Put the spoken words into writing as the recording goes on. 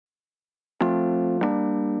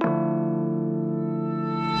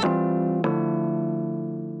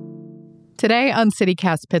Today on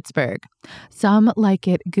CityCast Pittsburgh, some like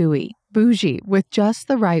it gooey, bougie, with just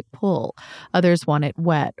the right pull. Others want it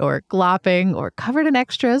wet or glopping or covered in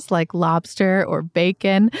extras like lobster or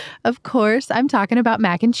bacon. Of course, I'm talking about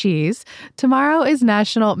mac and cheese. Tomorrow is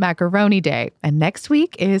National Macaroni Day, and next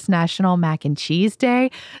week is National Mac and Cheese Day.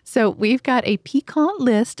 So we've got a piquant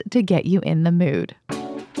list to get you in the mood.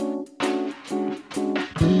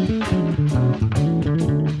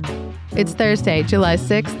 It's Thursday, July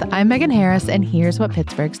 6th. I'm Megan Harris, and here's what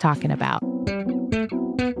Pittsburgh's talking about.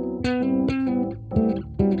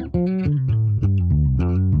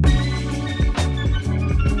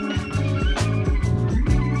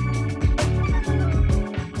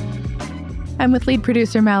 I'm with lead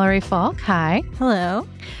producer Mallory Falk. Hi. Hello.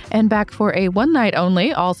 And back for a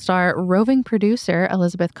one-night-only all-star roving producer,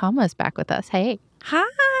 Elizabeth Kama is back with us. Hey.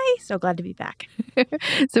 Hi. So glad to be back.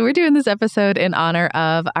 So we're doing this episode in honor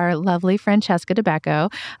of our lovely Francesca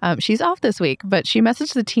DeBecco. She's off this week, but she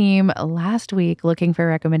messaged the team last week looking for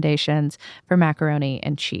recommendations for macaroni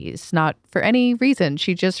and cheese. Not for any reason.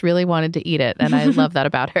 She just really wanted to eat it, and I love that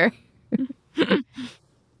about her.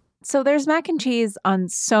 So there's mac and cheese on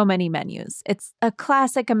so many menus. It's a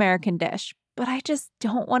classic American dish, but I just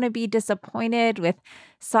don't want to be disappointed with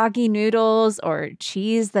soggy noodles or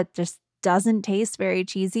cheese that just doesn't taste very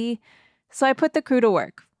cheesy. So I put the crew to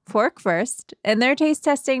work, fork first, and they're taste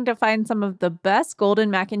testing to find some of the best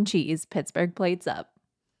golden mac and cheese Pittsburgh plates up.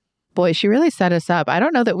 Boy, she really set us up. I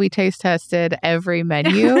don't know that we taste tested every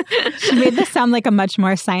menu. She made this sound like a much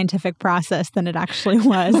more scientific process than it actually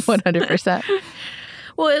was. 100%.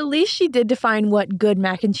 Well, at least she did define what good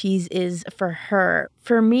mac and cheese is for her.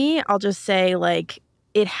 For me, I'll just say,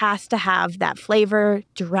 it has to have that flavor.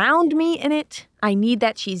 Drowned me in it. I need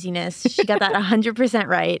that cheesiness. She got that 100%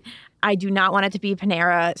 right. I do not want it to be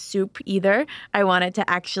Panera soup either. I want it to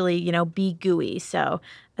actually, be gooey. So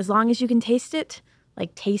as long as you can taste it,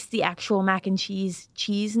 taste the actual mac and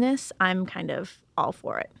cheesiness, I'm kind of all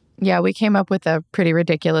for it. Yeah, we came up with a pretty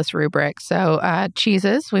ridiculous rubric. So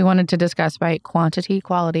cheeses, we wanted to discuss by quantity,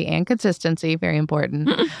 quality, and consistency. Very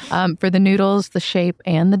important. For the noodles, the shape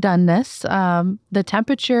and the doneness, the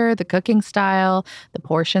temperature, the cooking style, the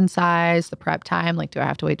portion size, the prep time. Do I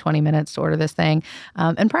have to wait 20 minutes to order this thing?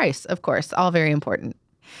 And price, of course, all very important.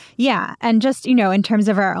 Yeah. And just, in terms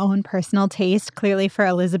of our own personal taste, clearly for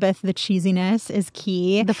Elizabeth, the cheesiness is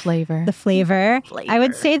key. The flavor. I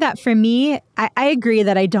would say that for me, I agree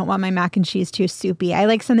that I don't want my mac and cheese too soupy. I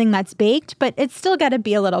like something that's baked, but it's still got to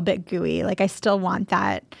be a little bit gooey. I still want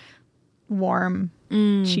that warm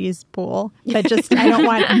cheese pool, but just I don't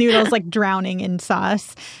want noodles drowning in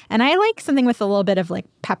sauce. And I like something with a little bit of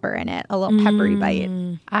pepper in it, a little peppery bite.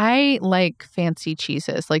 I like fancy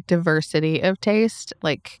cheeses, diversity of taste,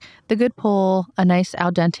 the good pull, a nice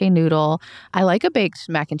al dente noodle. I like a baked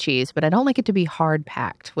mac and cheese, but I don't like it to be hard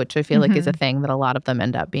packed, which I feel like is a thing that a lot of them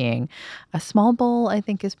end up being. A small bowl, I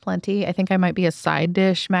think, is plenty. I think I might be a side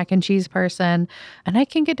dish mac and cheese person, and I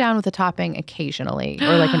can get down with a topping occasionally or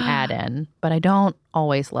an add-in, but I don't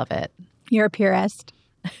always love it. You're a purist.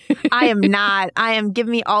 I am not. Give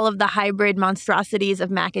me all of the hybrid monstrosities of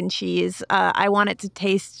mac and cheese. I want it to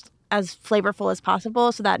taste as flavorful as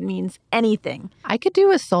possible, so that means anything. I could do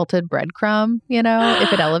a salted breadcrumb,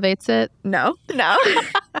 if it elevates it. No.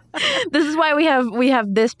 This is why we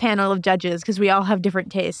have this panel of judges, because we all have different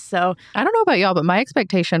tastes. So I don't know about y'all, but my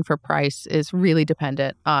expectation for price is really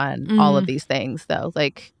dependent on all of these things, though.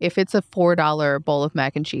 If it's a $4 bowl of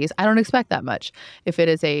mac and cheese, I don't expect that much. If it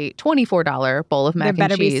is a $24 bowl of mac and cheese, there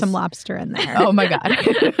better be some lobster in there. Oh my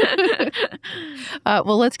God.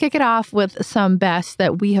 Well, let's kick it off with some best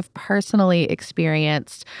that we have personally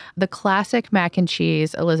experienced. The classic mac and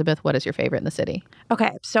cheese. Elizabeth, what is your favorite in the city?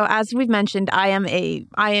 Okay, so as we've mentioned, I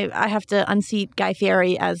have to unseat Guy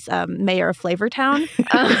Fieri as mayor of Flavortown.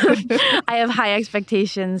 I have high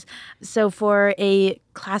expectations. So for a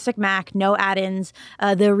classic mac, no add-ins,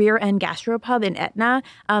 the Rear End Gastropub in Etna.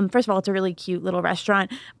 First of all, it's a really cute little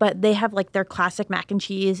restaurant, but they have their classic mac and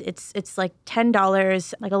cheese. It's $10,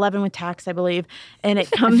 $11 with tax, I believe, and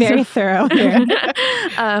it comes very thorough here.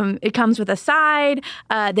 It comes with a side.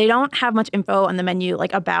 They don't have much info on the menu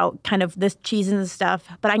about kind of this cheese and stuff,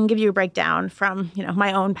 but I can give you a breakdown from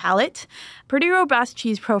my own palate. Pretty robust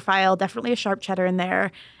cheese profile, definitely a sharp cheddar in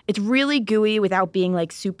there. It's really gooey without being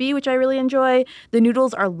soupy, which I really enjoy. The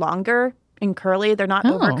noodles are longer and curly. They're not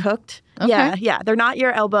overcooked. Okay. Yeah. They're not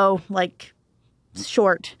your elbow,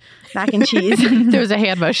 short mac and cheese. There was a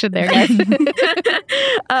hand motion there, guys.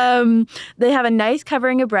 They have a nice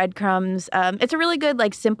covering of breadcrumbs. It's a really good,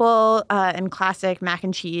 simple and classic mac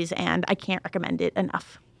and cheese, and I can't recommend it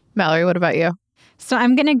enough. Mallory, what about you? So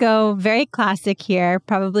I'm going to go very classic here,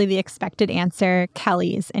 probably the expected answer,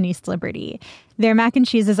 Kelly's in East Liberty. Their mac and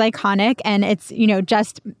cheese is iconic, and it's,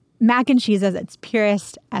 just mac and cheese as its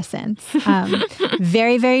purest essence.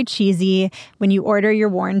 Very, very cheesy. When you order, you're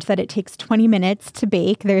warned that it takes 20 minutes to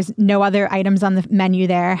bake. There's no other items on the menu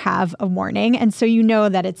there have a warning. And so you know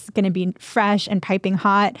that it's going to be fresh and piping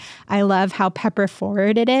hot. I love how pepper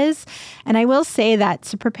forward it is. And I will say that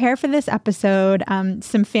to prepare for this episode,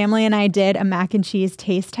 some family and I did a mac and cheese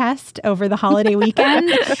taste test over the holiday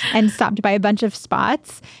weekend and stopped by a bunch of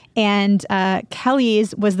spots. And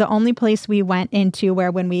Kelly's was the only place we went into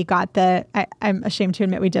where when we got I'm ashamed to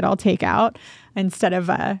admit we did all takeout instead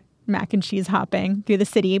of mac and cheese hopping through the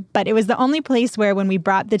city. But it was the only place where when we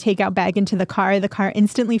brought the takeout bag into the car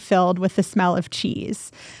instantly filled with the smell of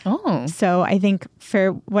cheese. Oh. So I think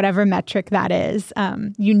for whatever metric that is,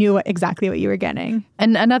 you knew exactly what you were getting.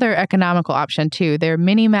 And another economical option, too. Their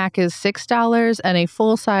mini mac is $6 and a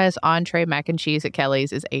full-size entree mac and cheese at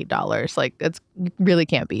Kelly's is $8. Like, you really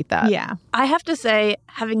can't beat that. Yeah. I have to say,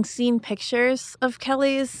 having seen pictures of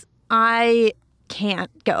Kelly's, I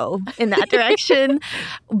can't go in that direction.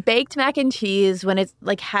 Baked mac and cheese, when it's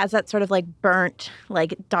like has that sort of like burnt,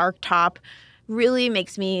 like dark top, really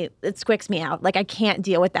it squicks me out. Like I can't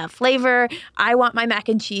deal with that flavor. I want my mac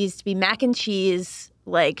and cheese to be mac and cheese,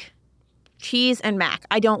 like cheese and mac.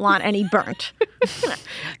 I don't want any burnt.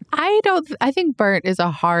 I think burnt is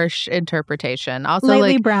a harsh interpretation. Also,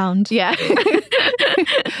 lightly browned. Yeah.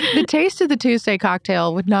 The taste of the Tuesday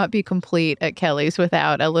cocktail would not be complete at Kelly's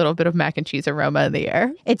without a little bit of mac and cheese aroma in the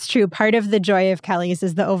air. It's true. Part of the joy of Kelly's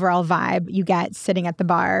is the overall vibe you get sitting at the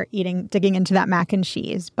bar, digging into that mac and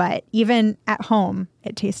cheese. But even at home,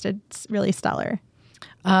 it tasted really stellar.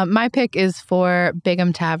 My pick is for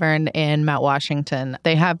Bigham Tavern in Mount Washington.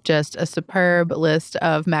 They have just a superb list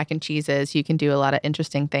of mac and cheeses. You can do a lot of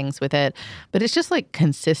interesting things with it, but it's just like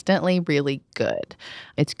consistently really good.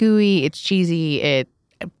 It's gooey, it's cheesy, it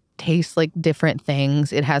tastes like different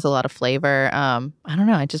things. It has a lot of flavor. I don't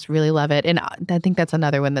know. I just really love it. And I think that's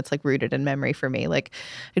another one that's like rooted in memory for me. Like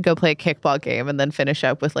I'd go play a kickball game and then finish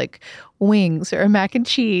up with like wings or a mac and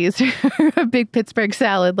cheese or a big Pittsburgh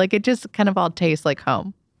salad. Like it just kind of all tastes like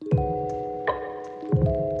home.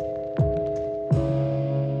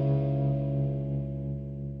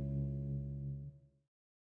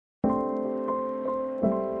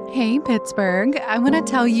 Hey, Pittsburgh. I want to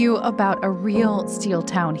tell you about a real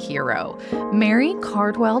Steeltown hero. Mary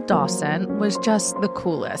Cardwell Dawson was just the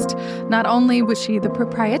coolest. Not only was she the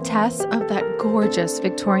proprietress of that gorgeous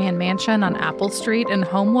Victorian mansion on Apple Street in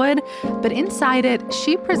Homewood, but inside it,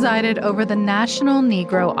 she presided over the National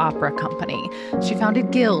Negro Opera Company. She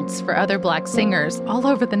founded guilds for other Black singers all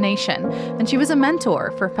over the nation, and she was a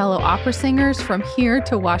mentor for fellow opera singers from here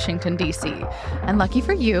to Washington, D.C. And lucky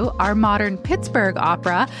for you, our modern Pittsburgh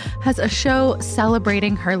Opera has a show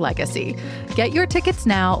celebrating her legacy. Get your tickets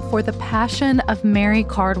now for The Passion of Mary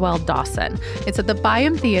Cardwell Dawson. It's at the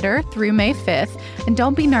Byam Theater through May 5th, and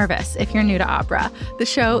don't be nervous if you're new to opera. The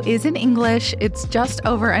show is in English, it's just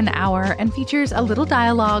over an hour, and features a little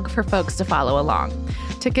dialogue for folks to follow along.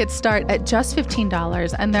 Tickets start at just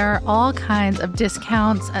 $15, and there are all kinds of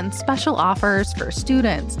discounts and special offers for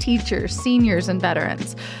students, teachers, seniors, and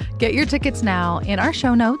veterans. Get your tickets now in our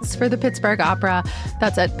show notes for the Pittsburgh Opera.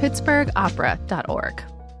 That's at pittsburghopera.org.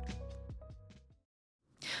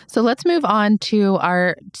 So let's move on to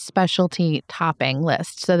our specialty topping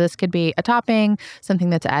list. So this could be a topping, something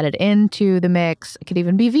that's added into the mix. It could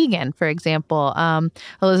even be vegan, for example.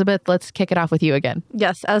 Elizabeth, let's kick it off with you again.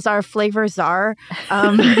 Yes, as our flavor czar.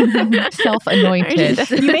 Self-anointed.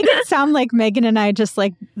 You make it sound like Megan and I just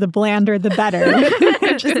like the blander, the better,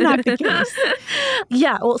 which is not the case.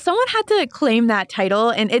 Yeah, well, someone had to claim that title,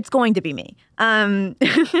 and it's going to be me.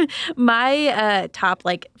 My top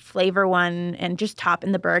flavor one and just top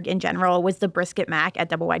in the burg in general was the brisket mac at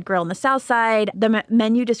Double Wide Grill in the South Side. The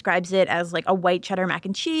menu describes it as a white cheddar mac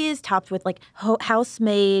and cheese topped with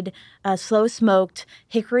house-made, slow smoked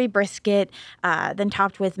hickory brisket, then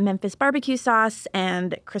topped with Memphis barbecue sauce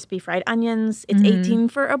and crispy fried onions. It's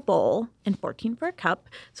 $18 for a bowl and $14 for a cup,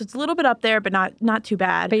 so it's a little bit up there, but not too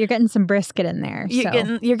bad. But you're getting some brisket in there.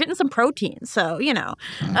 You're getting some protein, so you know.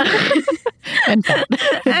 And fat.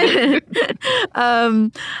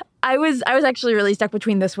 I was actually really stuck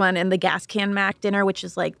between this one and the gas can mac dinner, which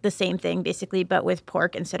is the same thing basically, but with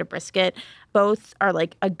pork instead of brisket. Both are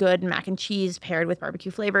a good mac and cheese paired with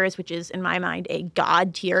barbecue flavors, which is in my mind a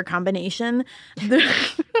god tier combination.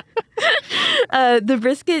 The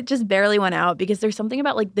brisket just barely went out because there's something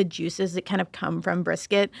about like the juices that kind of come from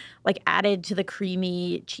brisket, like added to the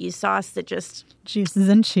creamy cheese sauce that just Juices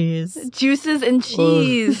and cheese. juices and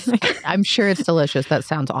cheese. I'm sure it's delicious. That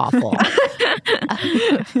sounds awful.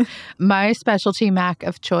 My specialty mac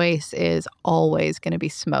of choice is always going to be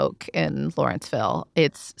smoke in Lawrenceville.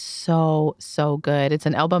 It's so, so good. It's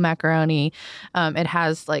an elbow macaroni. It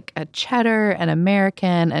has like a cheddar and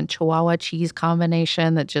American and Chihuahua cheese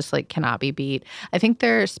combination that just like cannot be beat. I think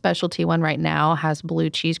their specialty one right now has blue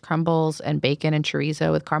cheese crumbles and bacon and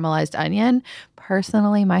chorizo with caramelized onion.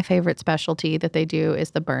 Personally, my favorite specialty that they do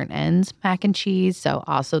is the burnt ends mac and cheese. So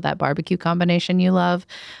also that barbecue combination you love.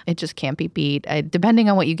 It just can't be beat. Depending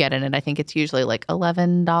on what you get in it, I think it's usually like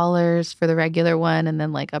 $11 for the regular one and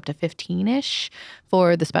then like up to $15-ish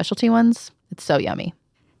for the specialty ones. It's so yummy.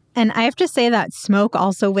 And I have to say that smoke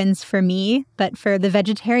also wins for me, but for the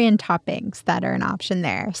vegetarian toppings that are an option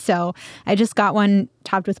there. So I just got one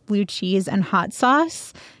topped with blue cheese and hot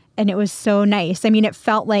sauce, and it was so nice. I mean, it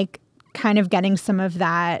felt like kind of getting some of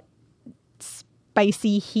that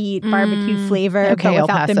spicy heat barbecue flavor, okay, but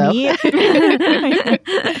without the meat.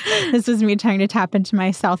 This was me trying to tap into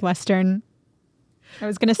my Southwestern. I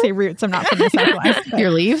was going to say roots. I'm not from the Southwest.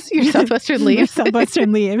 Your leaves? Your Southwestern leaves?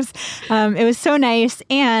 Southwestern leaves. It was so nice.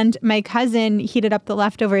 And my cousin heated up the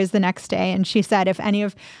leftovers the next day. And she said if any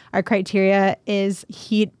of our criteria is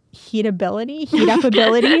heat upability,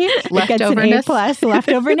 it gets an A+,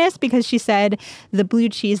 leftoverness, because she said the blue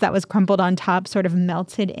cheese that was crumbled on top sort of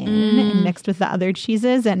melted in and mixed with the other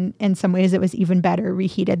cheeses. And in some ways it was even better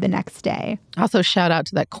reheated the next day. Also, shout out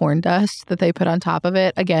to that corn dust that they put on top of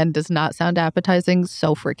it. Again, does not sound appetizing.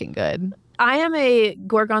 So freaking good. I am a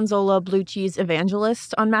gorgonzola blue cheese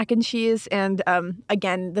evangelist on mac and cheese, and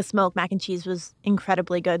again, the smoked mac and cheese was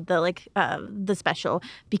incredibly good. The special,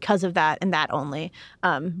 because of that and that only,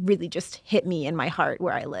 really just hit me in my heart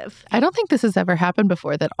where I live. I don't think this has ever happened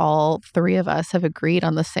before that all three of us have agreed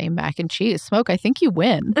on the same mac and cheese. Smoke, I think you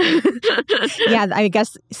win. Yeah, I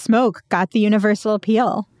guess smoke got the universal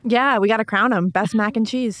appeal. Yeah, we got to crown them best mac and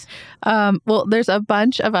cheese. Well, there's a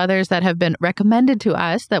bunch of others that have been recommended to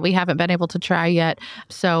us that we haven't been able to try yet.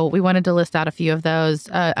 So we wanted to list out a few of those.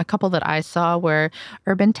 A couple that I saw were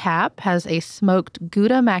Urban Tap has a smoked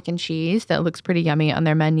Gouda mac and cheese that looks pretty yummy on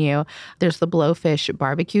their menu. There's the Blowfish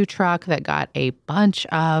barbecue truck that got a bunch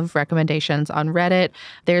of recommendations on Reddit.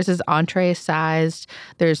 Theirs is entree sized.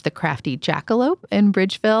 There's the Crafty Jackalope in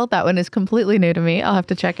Bridgeville. That one is completely new to me. I'll have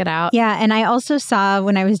to check it out. Yeah, and I also saw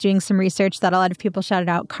when I was doing some research that a lot of people shouted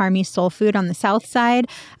out Carmi Soul Food on the south side.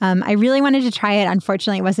 I really wanted to try it.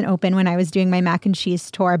 Unfortunately, it wasn't open when I was doing my mac and cheese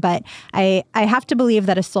tour, but I have to believe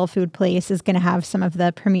that a soul food place is going to have some of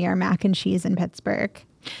the premier mac and cheese in Pittsburgh.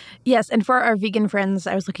 Yes, and for our vegan friends,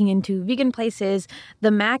 I was looking into vegan places.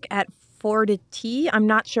 The Mac at Fortitude, I'm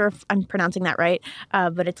not sure if I'm pronouncing that right,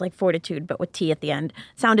 but it's like Fortitude, but with T at the end.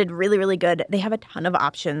 Sounded really, really good. They have a ton of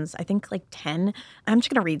options, I think like 10. I'm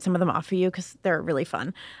just going to read some of them off for you because they're really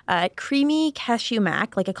fun. Creamy cashew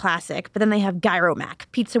mac, like a classic, but then they have gyro mac,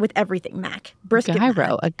 pizza with everything mac, brisket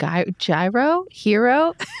gyro, mac. Gyro?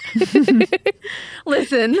 Hero?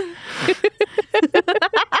 Listen.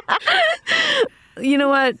 You know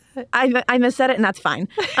what? I missaid it, and that's fine.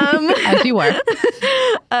 As you were.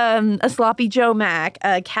 A sloppy Joe mac,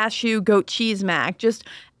 a cashew goat cheese mac, just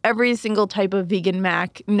every single type of vegan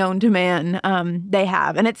mac known to man they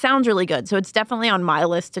have. And it sounds really good. So it's definitely on my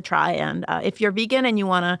list to try. And if you're vegan and you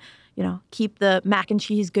want to, keep the mac and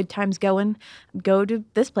cheese good times going, go to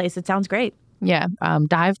this place. It sounds great. Yeah.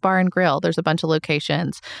 Dive Bar and Grill. There's a bunch of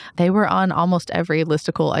locations. They were on almost every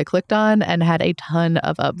listicle I clicked on and had a ton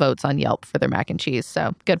of upvotes on Yelp for their mac and cheese.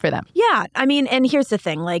 So good for them. Yeah. I mean, and here's the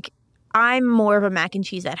thing, I'm more of a mac and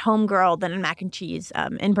cheese at home girl than a mac and cheese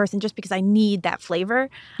in person, just because I need that flavor.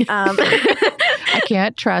 I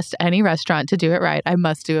can't trust any restaurant to do it right. I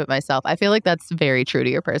must do it myself. I feel like that's very true to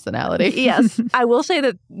your personality. Yes. I will say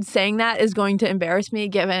that saying that is going to embarrass me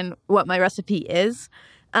given what my recipe is.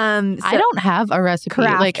 I don't have a recipe,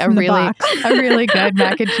 like a really good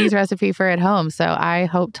mac and cheese recipe for at home. So I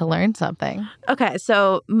hope to learn something. Okay,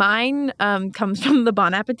 so mine comes from the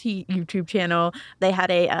Bon Appetit YouTube channel. They had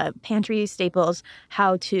a pantry staples,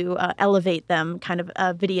 how to elevate them kind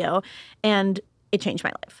of video, and it changed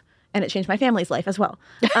my life. And it changed my family's life as well.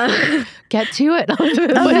 Get to it. What is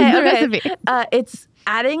the recipe? It's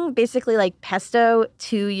adding basically like pesto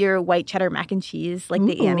to your white cheddar mac and cheese, like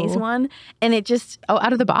the Annie's one. And it just... Oh,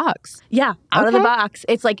 out of the box. Yeah, out of the box.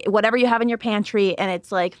 It's like whatever you have in your pantry, and it's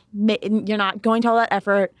like you're not going to all that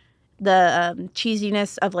effort. The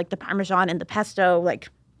cheesiness of like the Parmesan and the pesto like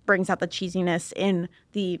brings out the cheesiness in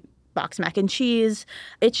the box mac and cheese.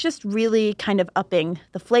 It's just really kind of upping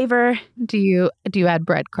the flavor. Do you add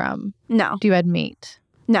breadcrumb? No. Do you add meat?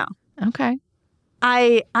 No. Okay.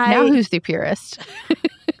 I Now who's the purist?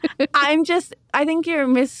 I think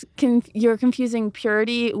you're confusing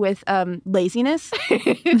purity with laziness.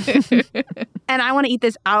 And I want to eat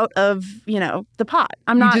this out of, the pot.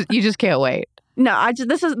 You just can't wait. No,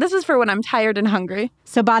 this is for when I'm tired and hungry.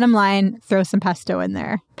 So bottom line, throw some pesto in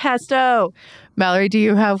there. Pesto. Mallory, do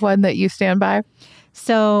you have one that you stand by?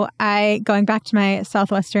 So going back to my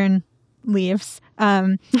Southwestern leaves,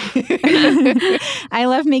 I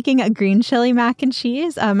love making a green chili mac and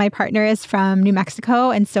cheese. My partner is from New Mexico,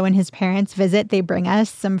 and so when his parents visit, they bring us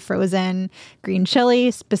some frozen green chili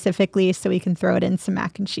specifically so we can throw it in some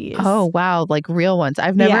mac and cheese. Oh, wow. Like real ones.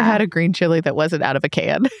 I've never had a green chili that wasn't out of a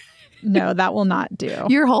can. No, that will not do.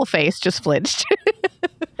 Your whole face just flinched.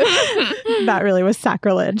 That really was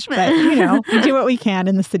sacrilege. But, we do what we can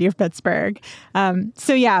in the city of Pittsburgh.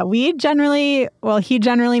 So, yeah, he generally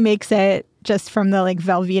makes it just from the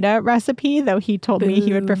Velveeta recipe, though he told me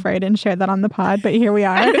he would prefer I didn't share that on the pod. But here we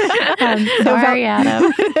are. Sorry,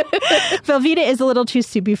 Adam. Velveeta is a little too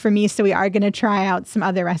soupy for me. So we are going to try out some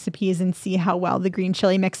other recipes and see how well the green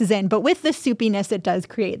chili mixes in. But with the soupiness, it does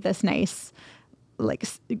create this nice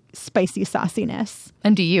spicy sauciness.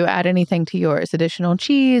 And do you add anything to yours? Additional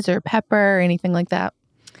cheese or pepper or anything like that?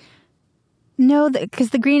 No,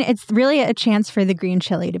 because it's really a chance for the green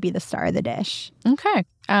chili to be the star of the dish. Okay.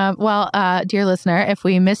 Dear listener, if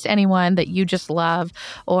we missed anyone that you just love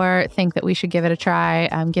or think that we should give it a try,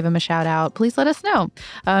 give them a shout out, please let us know.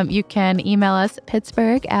 You can email us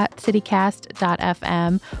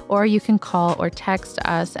pittsburgh@citycast.fm, or you can call or text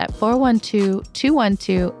us at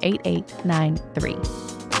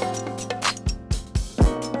 412-212-8893.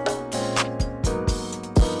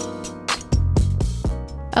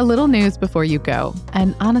 A little news before you go,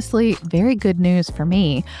 and honestly, very good news for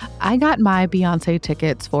me. I got my Beyoncé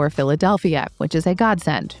tickets for Philadelphia, which is a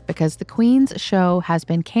godsend because the Queen's show has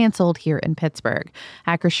been canceled here in Pittsburgh.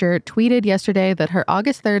 Acrisure tweeted yesterday that her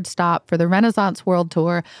August 3rd stop for the Renaissance World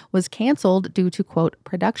Tour was canceled due to, quote,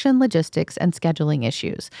 production logistics and scheduling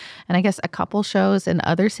issues. And I guess a couple shows in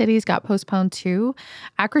other cities got postponed too.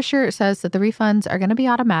 Acrisure says that the refunds are going to be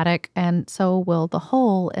automatic, and so will the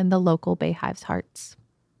hole in the local Bayhive's hearts.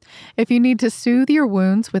 If you need to soothe your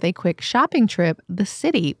wounds with a quick shopping trip, the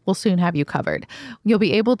city will soon have you covered. You'll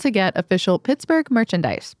be able to get official Pittsburgh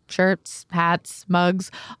merchandise, shirts, hats,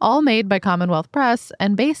 mugs, all made by Commonwealth Press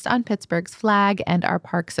and based on Pittsburgh's flag and our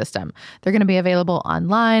park system. They're going to be available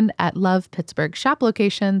online at Love Pittsburgh shop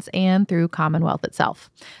locations and through Commonwealth itself.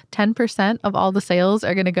 10% of all the sales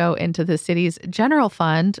are going to go into the city's general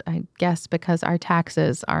fund, I guess because our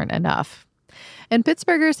taxes aren't enough. And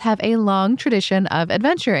Pittsburghers have a long tradition of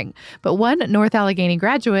adventuring, but one North Allegheny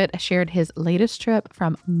graduate shared his latest trip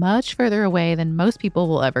from much further away than most people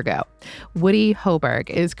will ever go. Woody Hoberg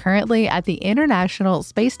is currently at the International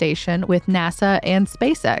Space Station with NASA and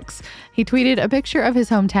SpaceX. He tweeted a picture of his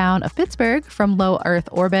hometown of Pittsburgh from low Earth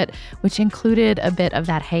orbit, which included a bit of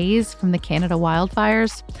that haze from the Canada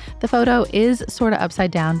wildfires. The photo is sort of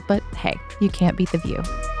upside down, but hey, you can't beat the view.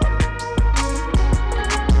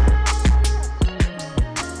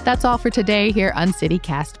 That's all for today here on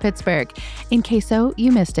CityCast Pittsburgh. In case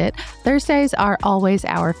you missed it, Thursdays are always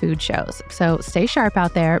our food shows. So stay sharp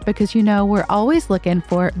out there because we're always looking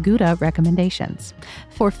for Gouda recommendations.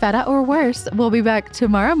 For Feta or Worse, we'll be back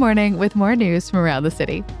tomorrow morning with more news from around the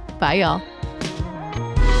city. Bye, y'all.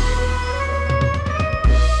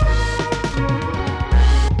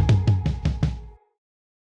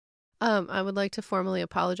 I would like to formally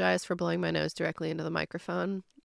apologize for blowing my nose directly into the microphone.